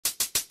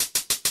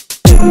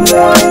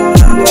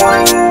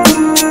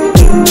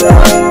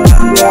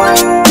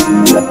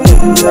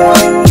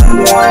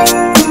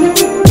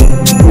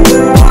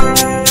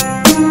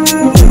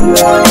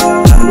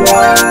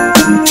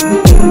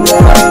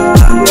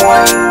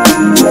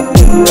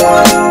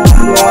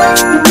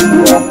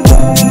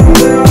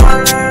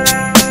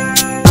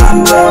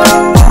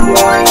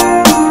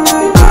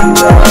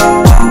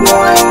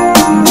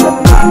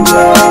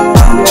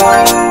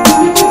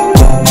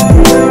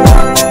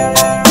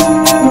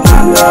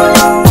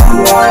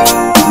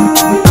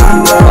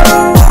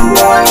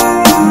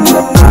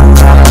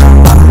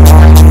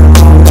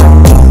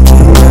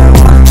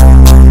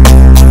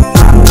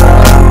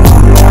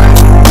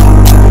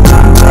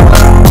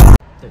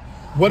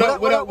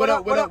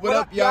What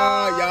up,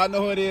 y'all? Y'all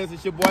know who it is.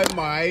 It's your boy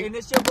Mike. And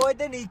it's your boy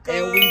Nico.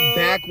 And we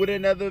back with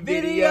another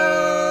video.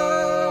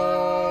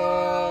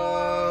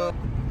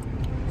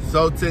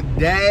 So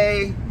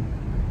today,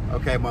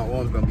 okay, my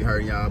arm's gonna be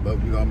hurting y'all,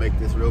 but we're gonna make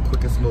this real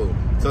quick and smooth.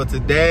 So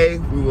today,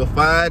 we will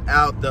find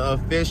out the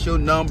official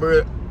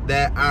number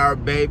that our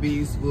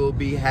babies will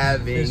be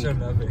having. Official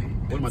number.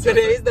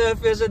 Today's the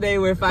official day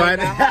we're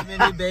finding out how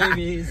many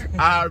babies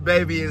our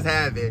baby is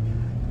having.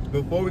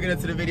 Before we get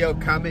into the video,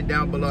 comment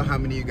down below how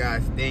many of you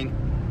guys think.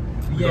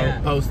 We're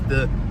gonna post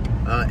the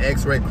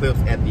x-ray clips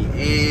at the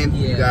end for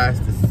you guys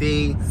to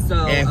see. So,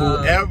 and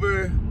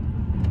whoever,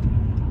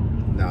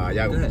 nah,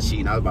 y'all gonna be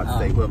cheating. I was about to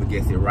say whoever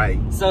gets it right.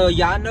 So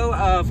y'all know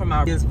from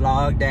our previous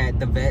vlog that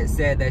the vet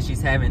said that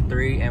she's having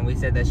 3 and we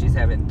said that she's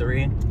having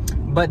 3.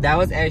 But that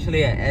was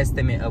actually an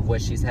estimate of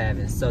what she's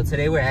having. So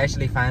today we're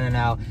actually finding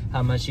out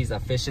how much she's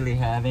officially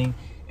having.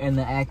 And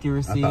the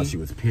accuracy. I thought she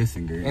was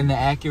pissing, girl. And the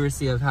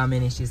accuracy of how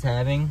many she's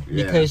having.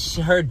 Yeah. Because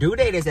her due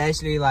date is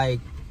actually like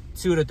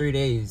 2 to 3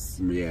 days.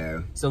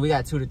 Yeah. So we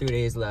got 2 to 3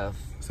 days left.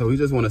 So we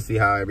just want to see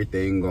how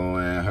everything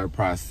going, her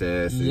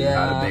process, and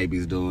how the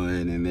baby's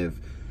doing, and if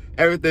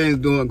everything's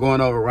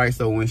going over right.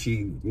 So when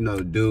she,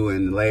 due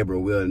in labor,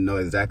 we'll know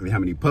exactly how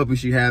many puppies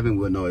she having.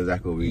 We'll know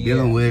exactly what we're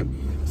dealing with.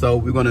 So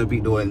we're gonna be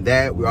doing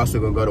that. We're also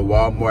gonna go to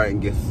Walmart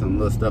and get some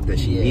little stuff that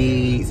she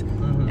needs.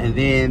 And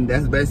then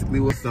that's basically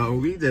what's so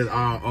we just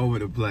all over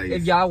the place.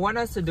 If y'all want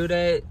us to do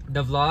that,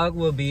 the vlog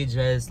will be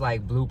just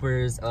like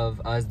bloopers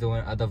of us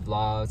doing other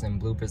vlogs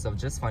and bloopers of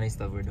just funny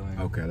stuff we're doing.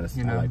 Okay, I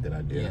like that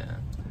idea.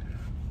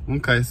 Yeah.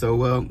 Okay, so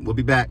we'll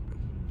be back.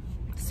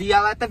 See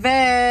y'all at the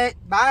vet.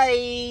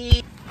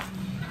 Bye.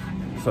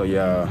 So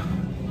y'all,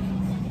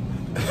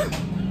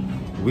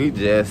 we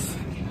just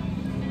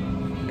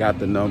got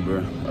the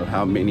number of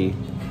how many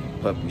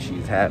puppies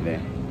she's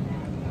having.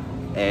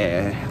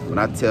 And when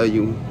I tell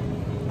you,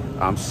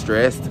 I'm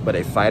stressed but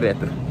excited at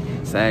the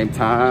same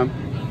time.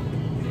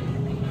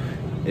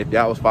 If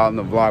y'all was following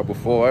the vlog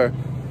before,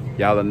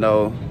 y'all will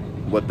know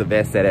what the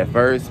vet said at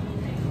first,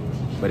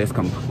 but it's a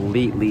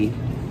completely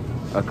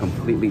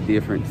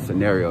different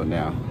scenario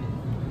now.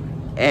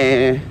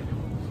 And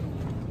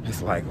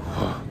it's like,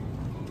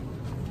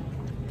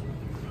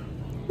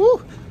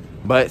 whew.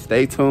 But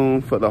stay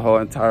tuned for the whole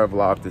entire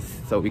vlog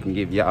so we can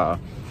give y'all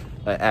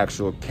an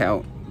actual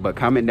count. But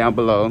comment down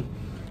below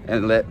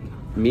and let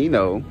me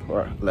know,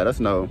 or let us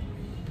know,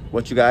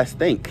 what you guys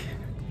think.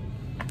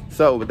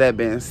 So with that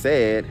being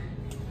said,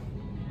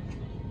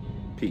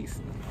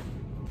 peace.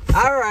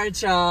 All right,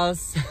 y'all.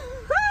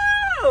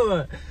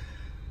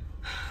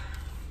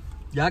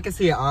 Y'all can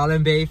see it all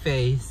in Bay's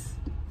face.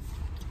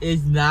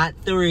 It's not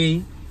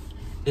 3.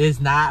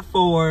 It's not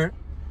 4.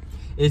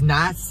 It's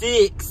not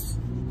 6.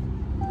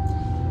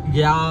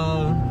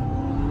 Y'all,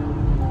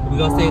 we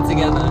gonna say it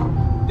together.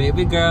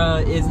 Baby girl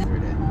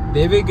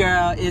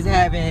is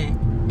having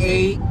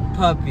 8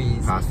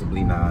 puppies.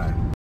 Possibly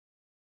 9.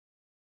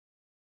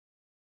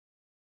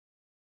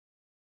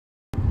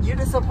 You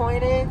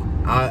disappointed?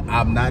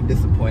 I'm not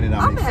disappointed.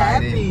 I'm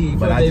excited. Happy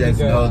but I just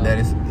know that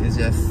it's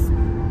just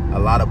a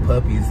lot of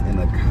puppies in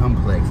the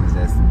complex. It's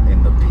just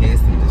in the piss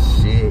and the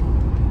shit.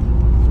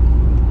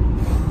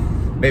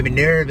 Maybe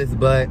nervous,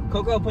 but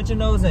Coco, put your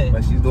nose in.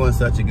 But she's doing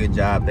such a good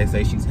job. They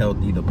say she's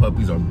healthy. The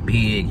puppies are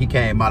big. He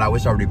came out. I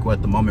wish I would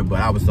record the moment, but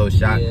I was so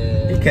shocked.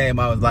 Yeah. He came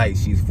out, was like,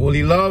 she's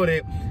fully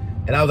loaded.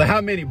 And I was like, how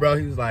many, bro?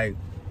 He was like,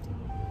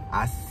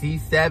 I see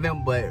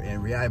 7, but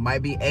in reality it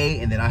might be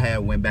 8. And then I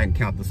went back and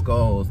count the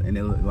skulls, and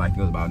it looked like it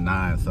was about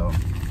 9. So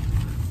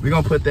we're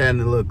gonna put that in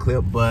a little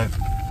clip. But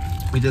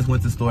we just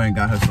went to the store and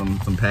got her some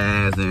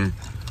pads and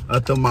a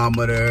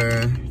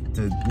thermometer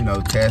to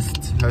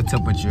test her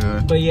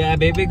temperature. But yeah,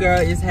 baby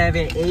girl is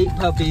having 8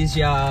 puppies,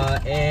 y'all,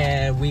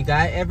 and we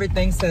got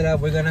everything set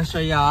up. We're gonna show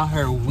y'all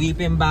her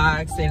weeping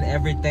box and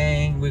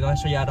everything. We're gonna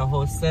show y'all the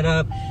whole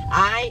setup.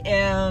 I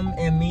am,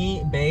 and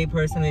me, Babe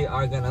personally,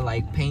 are gonna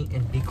like paint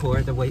and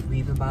decor the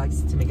weeping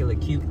box to make it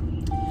look cute.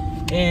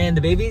 And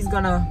the baby's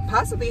gonna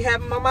possibly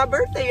have him on my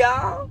birthday,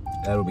 y'all.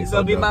 That'll be so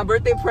dope. Be my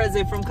birthday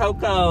present from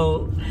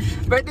Coco.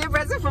 Birthday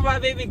present from my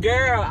baby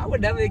girl. I would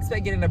never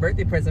expect getting a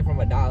birthday present from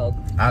a dog.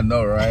 I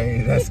know,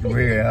 right? That's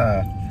weird,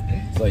 huh?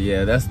 So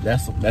yeah, that's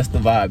the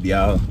vibe,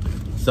 y'all.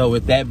 So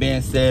with that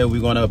being said,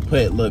 we're gonna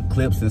put little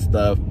clips and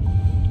stuff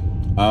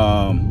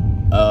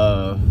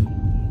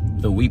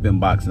the weeping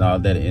box and all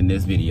that in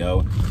this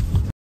video.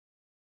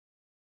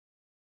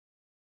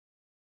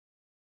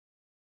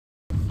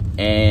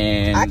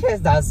 And I can't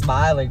stop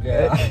smiling,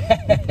 girl.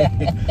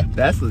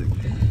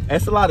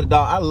 that's a lot of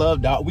dog. I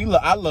love dog.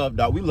 I love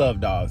dog. We love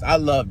dogs. I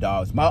love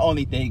dogs. My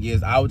only thing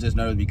is I was just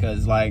nervous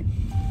because like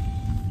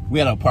we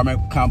had an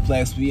apartment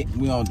complex. We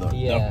on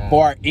the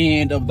far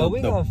end of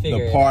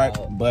the park,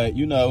 but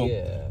you know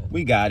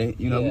we got it.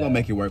 You know we're gonna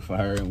make it work for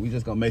her, and we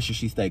just gonna make sure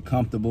she stay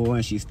comfortable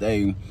and she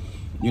stay,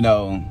 you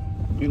know,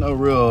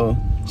 real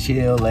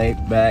chill,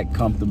 laid back,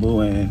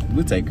 comfortable, and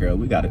we'll take care of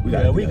it. We got it. We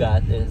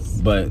got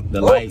this. But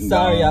the light.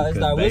 Sorry,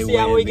 y'all. We'll see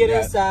how we get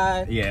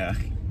inside. Yeah.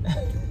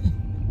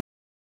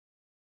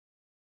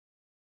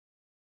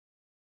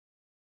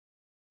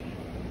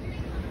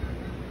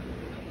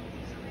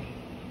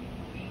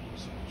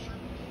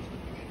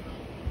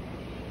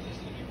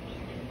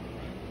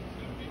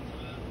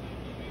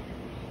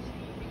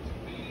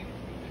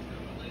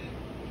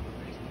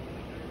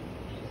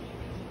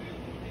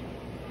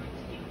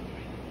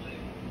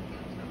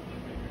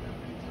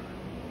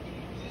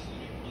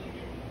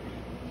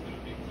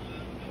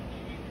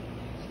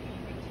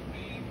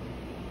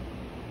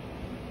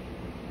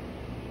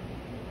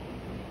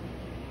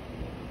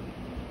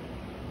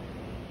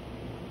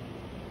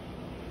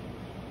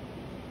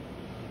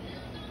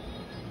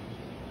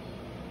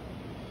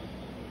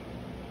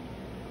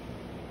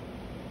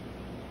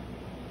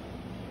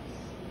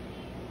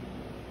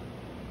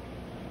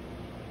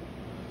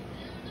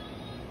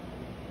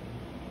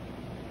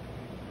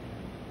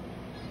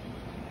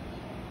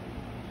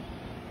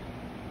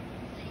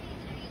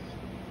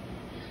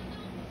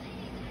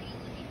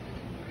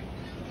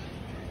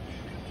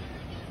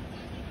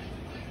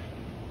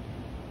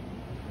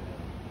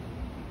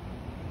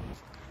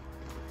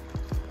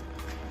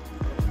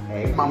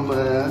 Hey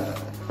mamas.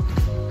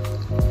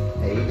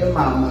 Hey the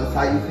mamas.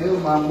 How you feel,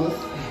 mamas?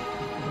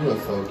 You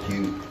look so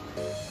cute.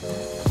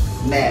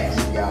 Snatch,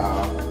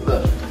 y'all.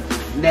 Look.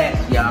 Snatch,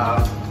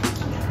 y'all.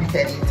 You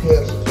can't even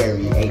tell she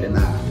carrying 8 or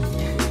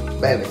 9.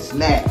 Baby,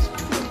 snatch.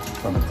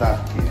 From the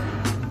top here.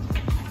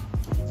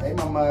 Hey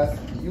mamas.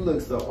 You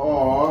look so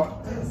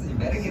You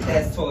better get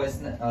that toy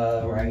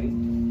right.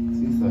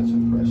 She's such a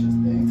precious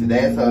thing.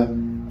 Today's her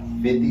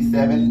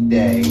 57th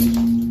day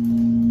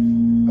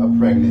of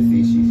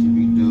pregnancy. She should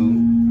be due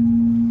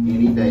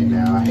any day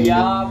now. I hate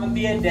I'm gonna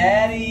be a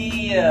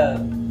daddy. I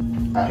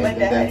hate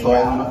that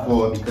toy on the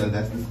floor because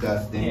that's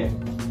disgusting. Here,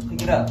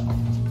 pick it up.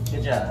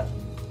 Good job.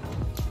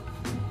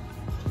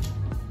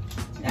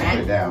 Put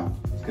it down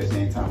because she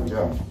ain't time to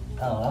go.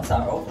 Oh, I'm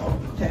sorry. Oh,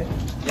 okay.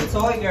 Your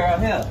toy, girl.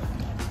 Here.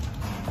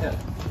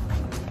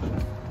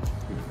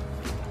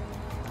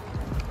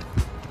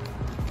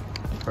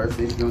 First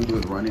thing she's gonna do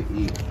is run and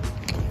eat.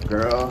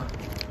 Girl,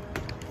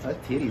 her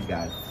titties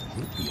got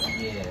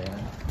Yeah.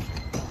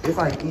 It's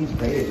like each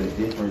day is a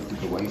different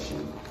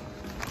situation.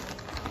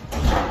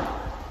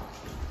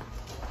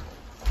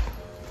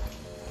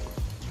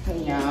 Hey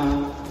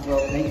y'all,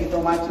 well thank you for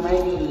watching my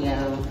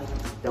video.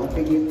 Don't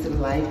forget to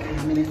like,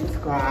 comment, and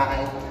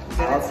subscribe.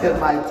 I'll put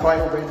my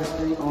toy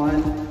registry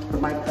on for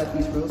my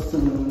puppies real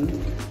soon.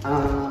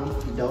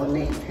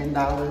 Donate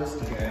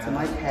 $10 to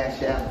my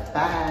Cash App.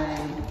 Bye.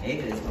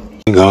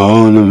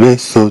 On the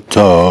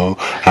mistletoe,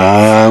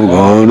 I'm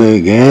gonna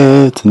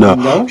get to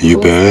know you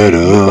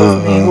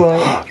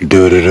better.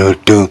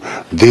 Do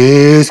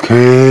this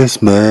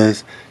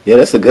Christmas. Yeah,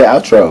 that's a good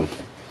outro.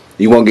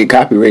 You won't get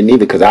copyrighted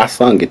neither because I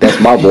sung it.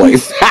 That's my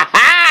voice.